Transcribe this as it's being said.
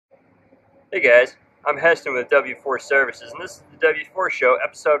Hey guys, I'm Heston with W4 Services, and this is the W4 Show,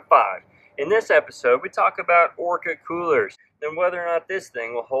 Episode 5. In this episode, we talk about Orca Coolers and whether or not this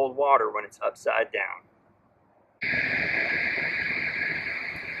thing will hold water when it's upside down.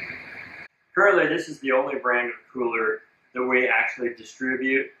 Currently, this is the only brand of cooler that we actually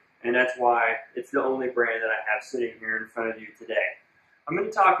distribute, and that's why it's the only brand that I have sitting here in front of you today. I'm going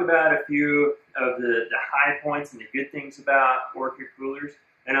to talk about a few of the high points and the good things about Orca Coolers.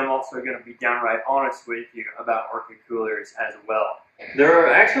 And I'm also going to be downright honest with you about Orca Coolers as well. There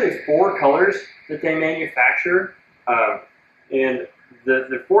are actually 4 colors that they manufacture. And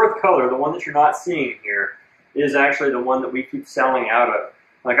the 4th color, the one that you're not seeing here, is actually the one that we keep selling out of.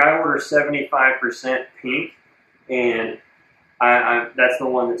 Like I order 75% pink, and that's the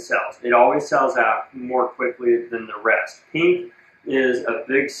one that sells. It always sells out more quickly than the rest. Pink is a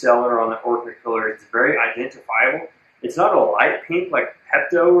big seller on the Orca Cooler. It's very identifiable. It's not a light pink like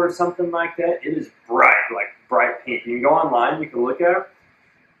Pepto or something like that. It is bright, like bright pink. You can go online, you can look at it.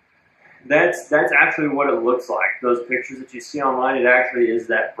 That's actually what it looks like. Those pictures that you see online, it actually is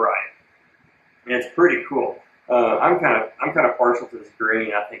that bright, and it's pretty cool. I'm kind of partial to this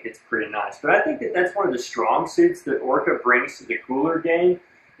green. I think it's pretty nice, but I think that's one of the strong suits that Orca brings to the cooler game,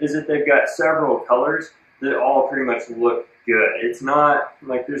 is that they've got several colors that all pretty much look good. It's not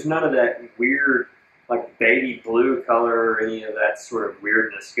like there's none of that weird like baby blue color or any of that sort of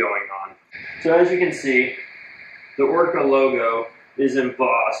weirdness going on. So as you can see, the Orca logo is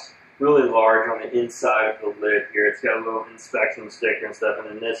embossed really large on the inside of the lid here. It's got a little inspection sticker and stuff, and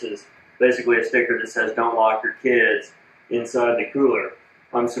then this is basically a sticker that says don't lock your kids inside the cooler.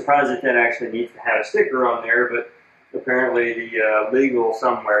 I'm surprised that that actually needs to have a sticker on there, but apparently the legal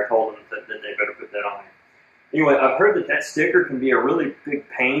somewhere told them that they better put that on there. Anyway, I've heard that that sticker can be a really big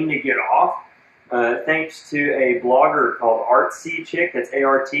pain to get off. Thanks to a blogger called ArtSea Chic, that's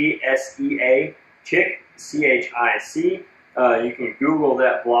A-R-T-S-E-A, Chic, C-H-I-C. You can Google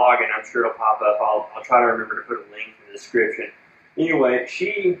that blog and I'm sure it'll pop up. I'll try to remember to put a link in the description. Anyway,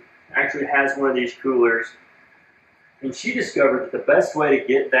 she actually has one of these coolers, and she discovered that the best way to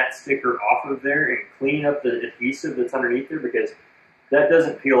get that sticker off of there and clean up the adhesive that's underneath there, because that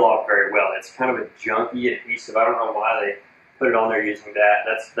doesn't peel off very well. It's kind of a junky adhesive. I don't know why they put it on there using that.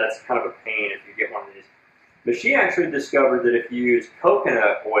 That's kind of a pain if you get one of these. But she actually discovered that if you use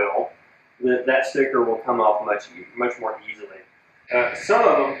coconut oil, that sticker will come off much more easily. Some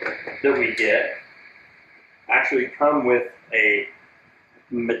of them that we get actually come with a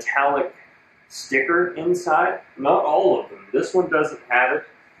metallic sticker inside. Not all of them. This one doesn't have it.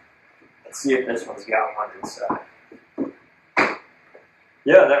 Let's see if this one's got one inside.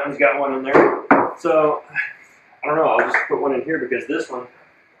 Yeah, that one's got one in there. So I don't know, I'll just put one in here because this one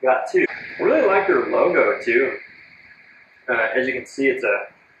got 2. I really like their logo too. As you can see, it's a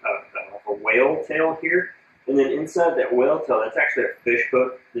whale tail here. And then inside that whale tail, that's actually a fish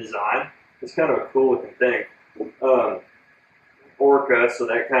hook design. It's kind of a cool looking thing. Orca, so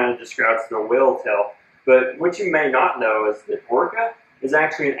that kind of describes the whale tail. But what you may not know is that Orca is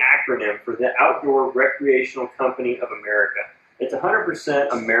actually an acronym for the Outdoor Recreational Company of America. It's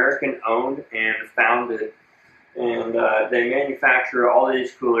 100% American owned and founded. And they manufacture all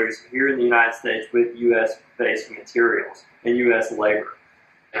these coolers here in the United States with U.S.-based materials and U.S. labor.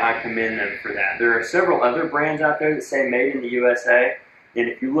 And I commend them for that. There are several other brands out there that say made in the USA. And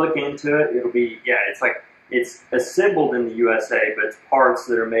if you look into it, it'll be, yeah, it's assembled in the USA, but it's parts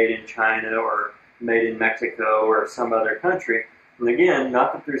that are made in China or made in Mexico or some other country. And again,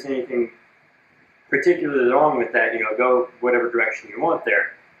 not that there's anything particularly wrong with that, go whatever direction you want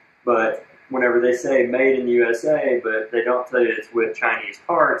there. But whenever they say made in the USA, but they don't tell you it's with Chinese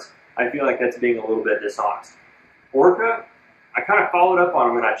parts, I feel like that's being a little bit dishonest. Orca, I kind of followed up on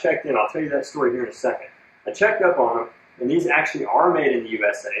them and I checked in. I'll tell you that story here in a second. I checked up on them, and these actually are made in the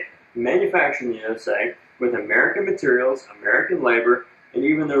USA, manufactured in the USA, with American materials, American labor, and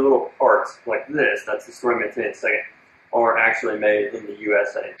even their little parts like this, that's the story I'm going to tell you in a second, are actually made in the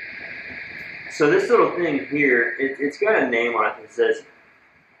USA. So this little thing here, it's got a name on it that says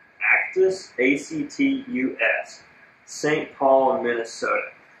Actus, A-C-T-U-S, St. Paul,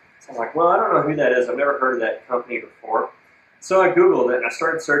 Minnesota. So I was like, well, I don't know who that is. I've never heard of that company before. So I Googled it, and I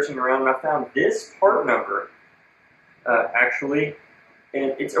started searching around, and I found this part number, actually,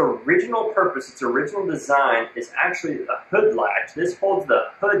 and its original purpose, its original design is actually a hood latch. This holds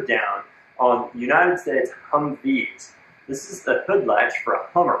the hood down on United States Humvees. This is the hood latch for a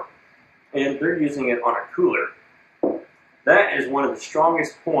Hummer, and they're using it on a cooler. That is one of the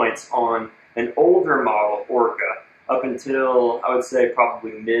strongest points on an older model Orca up until, I would say,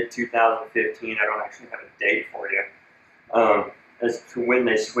 probably mid-2015. I don't actually have a date for you. as to when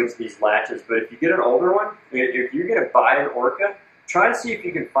they switch these latches. But if you get an older one, if you're going to buy an Orca, try to see if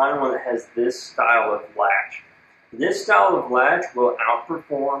you can find one that has this style of latch. This style of latch will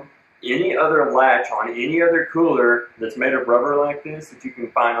outperform any other latch on any other cooler that's made of rubber like this that you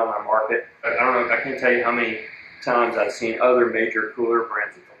can find on the market. I don't know, I can't tell you how many times I've seen other major cooler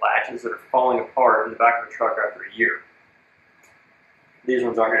brands with the latches that are falling apart in the back of the truck after a year. These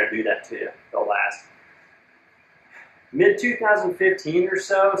ones aren't going to do that to you. They'll last. Mid-2015 or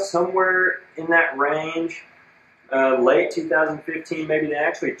so, somewhere in that range, late 2015 maybe, they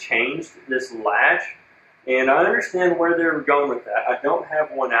actually changed this latch. And I understand where they were going with that. I don't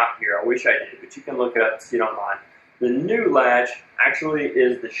have one out here. I wish I did, but you can look it up and see it online. The new latch actually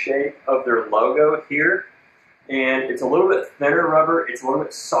is the shape of their logo here. And it's a little bit thinner rubber. It's a little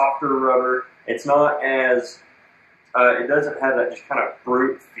bit softer rubber. It's not as, it doesn't have that just kind of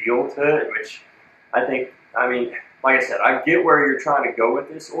brute feel to it, which I think, I mean, like I said, I get where you're trying to go with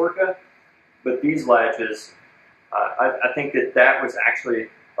this Orca, but these latches, I think that was actually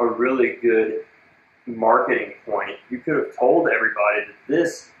a really good marketing point. You could have told everybody that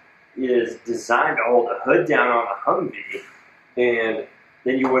this is designed to hold the hood down on a Humvee, and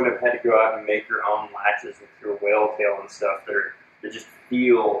then you wouldn't have had to go out and make your own latches with your whale tail and stuff that just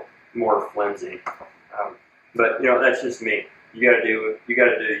feel more flimsy. But you know, that's just me. You gotta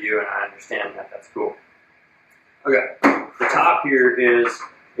do you, and I understand that. That's cool. Okay, the top here is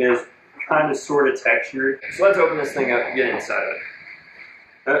kind of sort of textured. So let's open this thing up and get inside of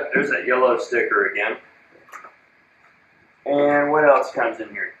it. There's that yellow sticker again. And what else comes in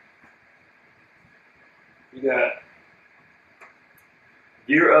here? You got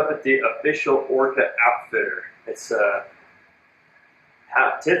Gear Up at the Official Orca Outfitter. It's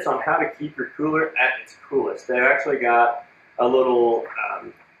tips on how to keep your cooler at its coolest. They've actually got a little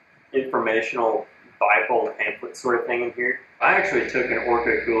informational bifold pamphlet sort of thing in here. I actually took an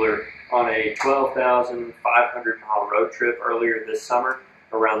Orca cooler on a 12,500 mile road trip earlier this summer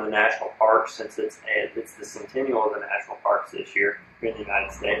around the national parks, since it's the centennial of the national parks this year here in the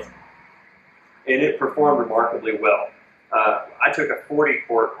United States. And it performed remarkably well. I took a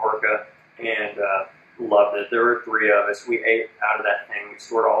 40-quart Orca and loved it. There were 3 of us. We ate out of that thing. We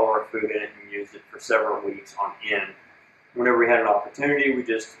stored all of our food in it and used it for several weeks on end. Whenever we had an opportunity, we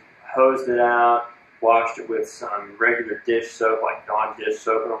just hosed it out, washed it with some regular dish soap, like Dawn dish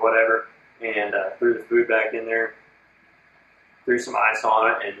soap or whatever, and threw the food back in there, threw some ice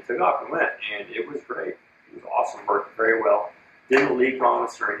on it, and took off and went. And it was great. It was awesome. Worked very well. Didn't leak on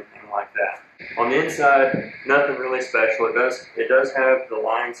us or anything like that. On the inside, nothing really special. It does have the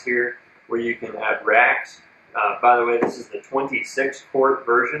lines here where you can add racks. By the way, this is the 26-quart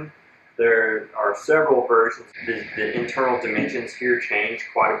version. There are several versions. The internal dimensions here change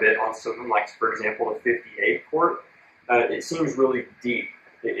quite a bit on some of them, like, for example, the 58-quart. It seems really deep.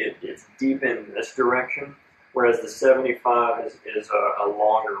 It's deep in this direction, whereas the 75 is a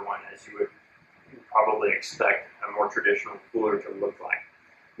longer one, as you would probably expect a more traditional cooler to look like.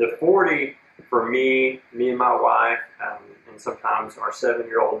 The 40, for me and my wife, and sometimes our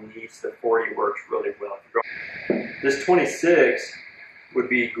 7-year-old niece, the 40 works really well. This 26 would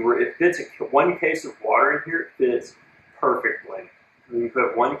be great. It fits one case of water in here. It fits perfectly. You can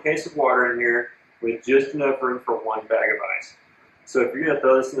put 1 case of water in here with just enough room for 1 bag of ice. So if you're going to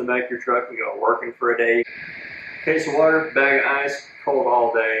throw this in the back of your truck and go working for a day, case of water, bag of ice, cold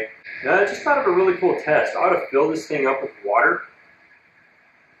all day. Now, it's just kind of a really cool test. I ought to fill this thing up with water,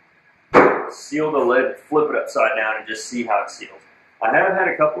 seal the lid, flip it upside down, and just see how it seals. I have had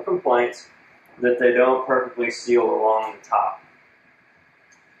a couple complaints that they don't perfectly seal along the top.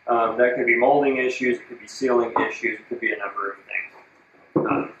 That could be molding issues, it could be sealing issues, it could be a number of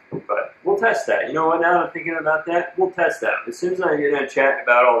things. But we'll test that. You know what, now that I'm thinking about that, we'll test that. As soon as I get in chatting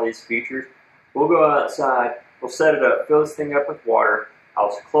about all these features, we'll go outside, we'll set it up, fill this thing up with water,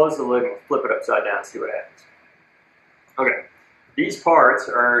 I'll close the lid and we'll flip it upside down and see what happens. Okay, these parts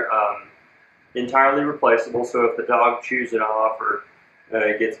are entirely replaceable, so if the dog chews it off or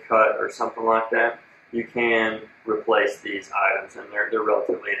it gets cut or something like that, you can replace these items, and they're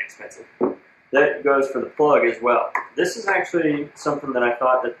relatively inexpensive. That goes for the plug as well. This is actually something that I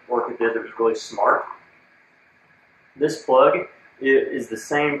thought that Orca did that was really smart. This plug is the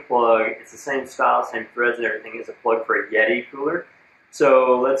same plug, it's the same style, same threads and everything as a plug for a Yeti cooler.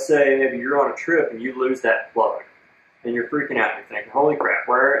 So let's say maybe you're on a trip and you lose that plug, and you're freaking out and you're thinking, holy crap,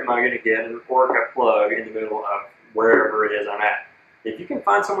 where am I going to get an Orca plug in the middle of wherever it is I'm at? If you can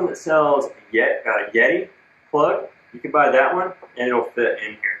find someone that sells a Yeti plug, you can buy that one and it'll fit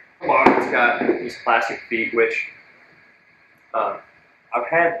in here. The bottom's got these plastic feet, which I've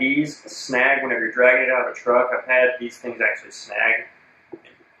had these snag whenever you're dragging it out of a truck. I've had these things actually snag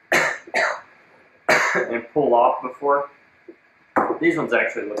and pull off before. These ones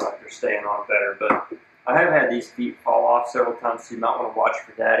actually look like they're staying on better, but I have had these feet fall off several times, so you might want to watch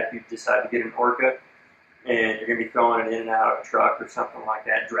for that if you decide to get an Orca and you're going to be throwing it in and out of a truck or something like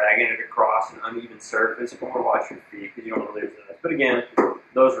that, dragging it across an uneven surface. You want to watch your feet because you don't want to lose those. But again,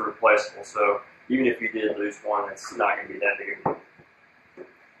 those are replaceable, so even if you did lose one, it's not going to be that big of a deal.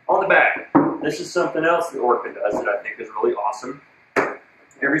 On the back, this is something else the Orca does that I think is really awesome.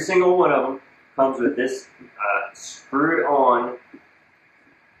 Every single one of them comes with this screwed on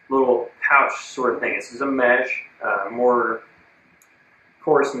little pouch sort of thing. This is a mesh, more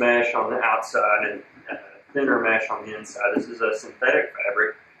coarse mesh on the outside and thinner mesh on the inside. This is a synthetic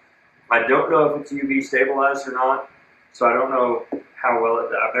fabric. I don't know if it's UV stabilized or not, so I don't know how well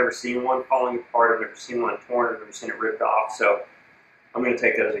I've never seen one falling apart. I've never seen one torn. I've never seen it ripped off, so I'm going to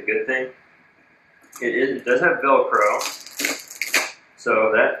take that as a good thing. It does have Velcro,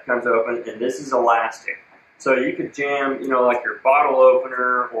 so that comes open, and this is elastic. So you could jam, like your bottle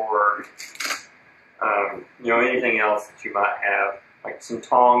opener or, anything else that you might have, like some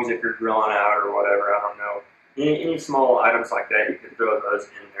tongs if you're grilling out or whatever, I don't know. Any small items like that, you could throw those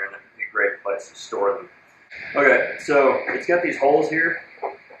in there, and that would be a great place to store them. Okay, so it's got these holes here.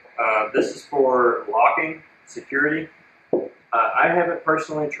 This is for locking, security. I haven't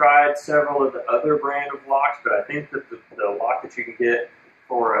personally tried several of the other brand of locks, but I think that the lock that you can get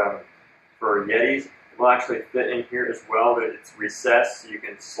for Yetis will actually fit in here as well. That it's recessed, so you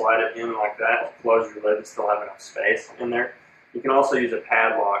can slide it in like that, close your lid and still have enough space in there. You can also use a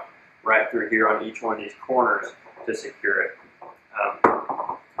padlock right through here on each one of these corners to secure it.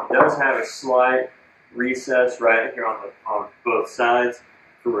 It does have a slight recess right here on both sides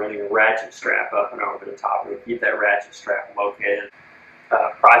for running a ratchet strap up and over the top. We'll keep that ratchet strap located.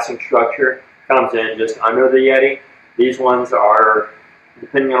 Pricing structure comes in just under the Yeti. These ones are,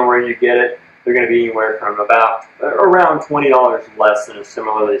 depending on where you get it, they're going to be anywhere from about around $20 less than a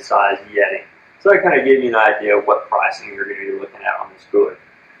similarly sized Yeti. So that kind of gives you an idea of what pricing you're going to be looking at on this cooler.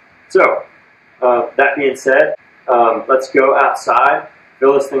 So, that being said, let's go outside,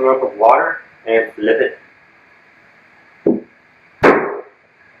 fill this thing up with water, and flip it.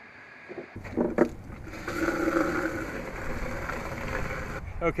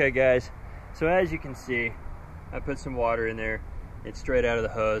 Okay guys, so as you can see, I put some water in there. It's straight out of the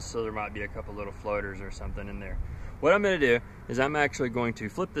hose, so there might be a couple little floaters or something in there. What I'm going to do is I'm actually going to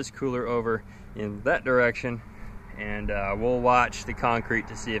flip this cooler over in that direction, and we'll watch the concrete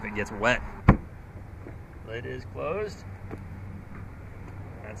to see if it gets wet. Lid is closed.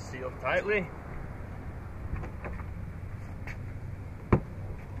 That's sealed tightly.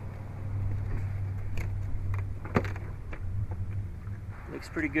 Looks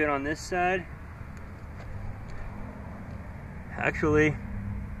pretty good on this side. Actually,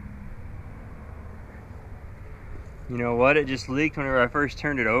 you know what? It just leaked whenever I first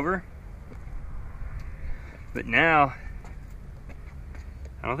turned it over. But now,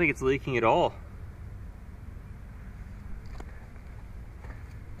 I don't think it's leaking at all.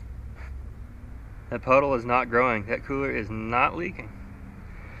 That puddle is not growing. That cooler is not leaking.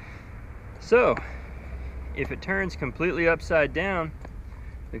 So, if it turns completely upside down,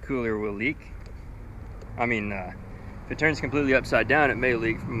 the cooler will leak. If it turns completely upside down, it may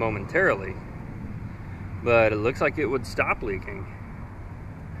leak momentarily, but it looks like it would stop leaking.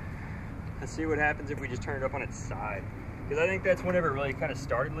 Let's see what happens if we just turn it up on its side, because I think that's whenever it really kind of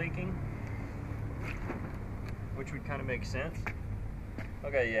started leaking, which would kind of make sense.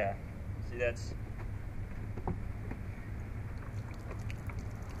 Okay, yeah, see, that's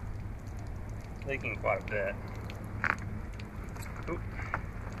leaking quite a bit. Oop.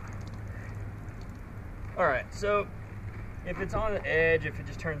 Alright, so if it's on the edge, if it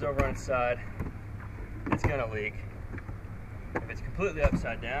just turns over on its side, it's going to leak. If it's completely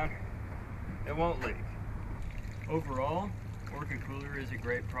upside down, it won't leak. Overall, Orca Cooler is a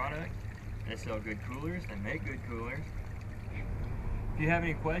great product. They sell good coolers, they make good coolers. If you have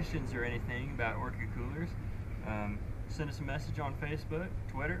any questions or anything about Orca Coolers, send us a message on Facebook,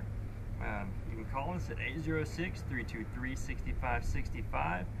 Twitter. You can call us at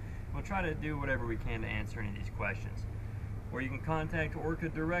 806-323-6565. We'll try to do whatever we can to answer any of these questions. Or you can contact Orca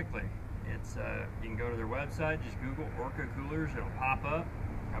directly. You can go to their website, just Google Orca Coolers, it'll pop up.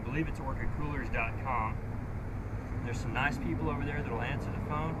 I believe it's orcacoolers.com. There's some nice people over there that'll answer the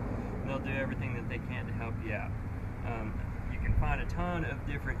phone, and they'll do everything that they can to help you out. You can find a ton of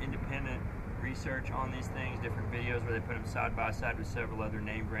different independent research on these things, different videos where they put them side by side with several other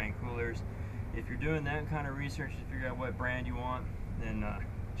name brand coolers. If you're doing that kind of research to figure out what brand you want, then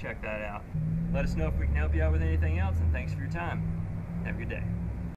check that out. Let us know if we can help you out with anything else, and thanks for your time. Have a good day.